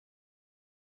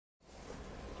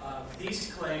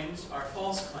These claims are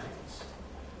false claims.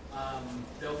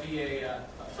 There'll be a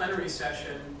plenary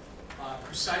session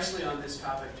precisely on this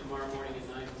topic tomorrow morning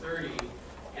at 9:30,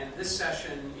 and this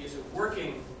session is a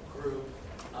working group,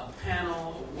 a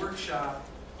panel, a workshop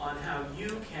on how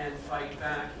you can fight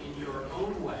back in your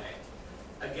own way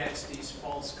against these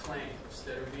false claims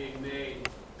that are being made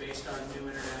based on new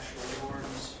international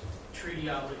norms,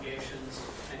 treaty obligations,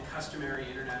 and customary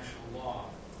international law.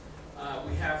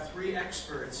 We have 3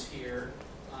 experts here,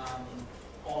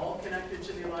 all connected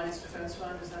to the Alliance Defense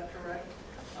Fund, is that correct?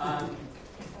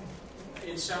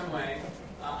 In some way.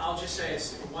 I'll just say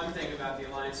one thing about the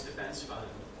Alliance Defense Fund.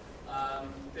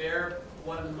 They're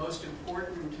one of the most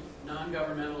important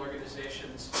non-governmental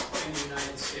organizations in the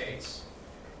United States.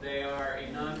 They are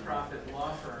a non-profit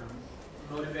law firm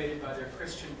motivated by their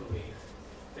Christian belief.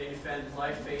 They defend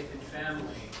life, faith, and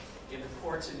family in the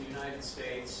courts in the United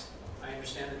States. I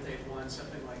understand that they've won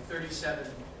something like 37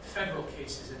 federal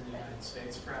cases in the United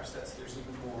States. Perhaps there's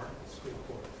even more.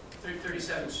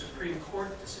 37 Supreme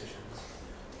Court decisions.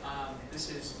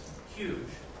 This is huge.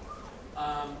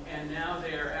 And now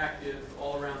they are active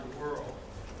all around the world.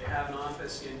 They have an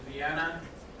office in Vienna,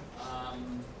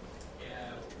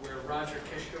 where Roger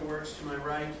Kishka works to my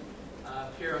right.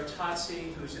 Piero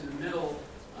Tozzi, who's in the middle,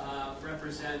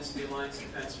 represents the Alliance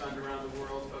Defense Fund around the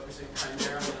world, focusing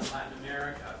primarily on Latin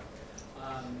America.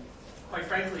 Quite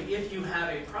frankly, if you have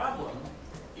a problem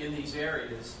in these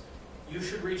areas, you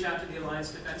should reach out to the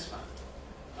Alliance Defense Fund.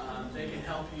 They can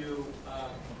help you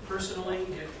personally.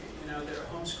 If their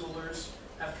homeschoolers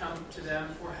have come to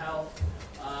them for help.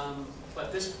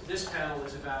 But this panel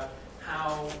is about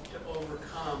how to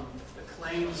overcome the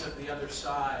claims of the other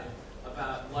side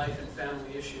about life and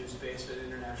family issues based on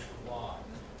international law.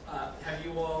 Have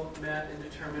you all met and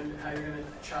determined how you're going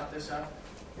to chop this up?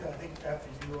 Yeah, I think after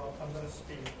you, I'm going to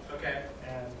speak. Okay.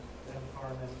 And then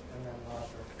Carmen, and then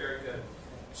Roger. Very good.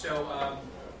 So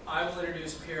I will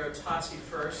introduce Piero Tozzi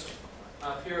first.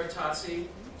 Piero Tozzi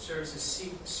serves as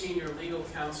Senior Legal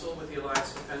Counsel with the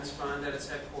Alliance Defense Fund at its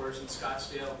headquarters in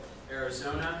Scottsdale,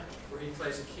 Arizona, where he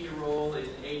plays a key role in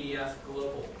ADF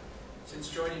Global. Since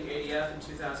joining ADF in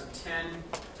 2010,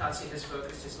 Tozzi has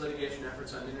focused his litigation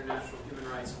efforts on international human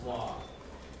rights law.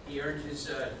 He earned his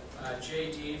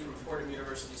JD from Fordham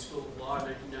University School of Law in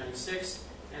 1996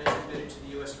 and is admitted to the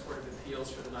U.S. Court of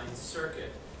Appeals for the Ninth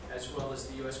Circuit, as well as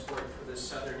the U.S. Court for the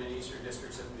Southern and Eastern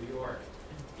Districts of New York.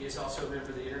 He is also a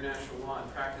member of the International Law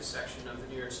and Practice section of the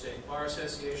New York State Bar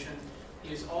Association.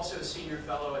 He is also a senior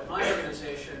fellow at my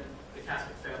organization, the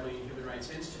Catholic Family and Human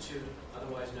Rights Institute,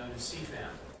 otherwise known as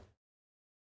CFAM.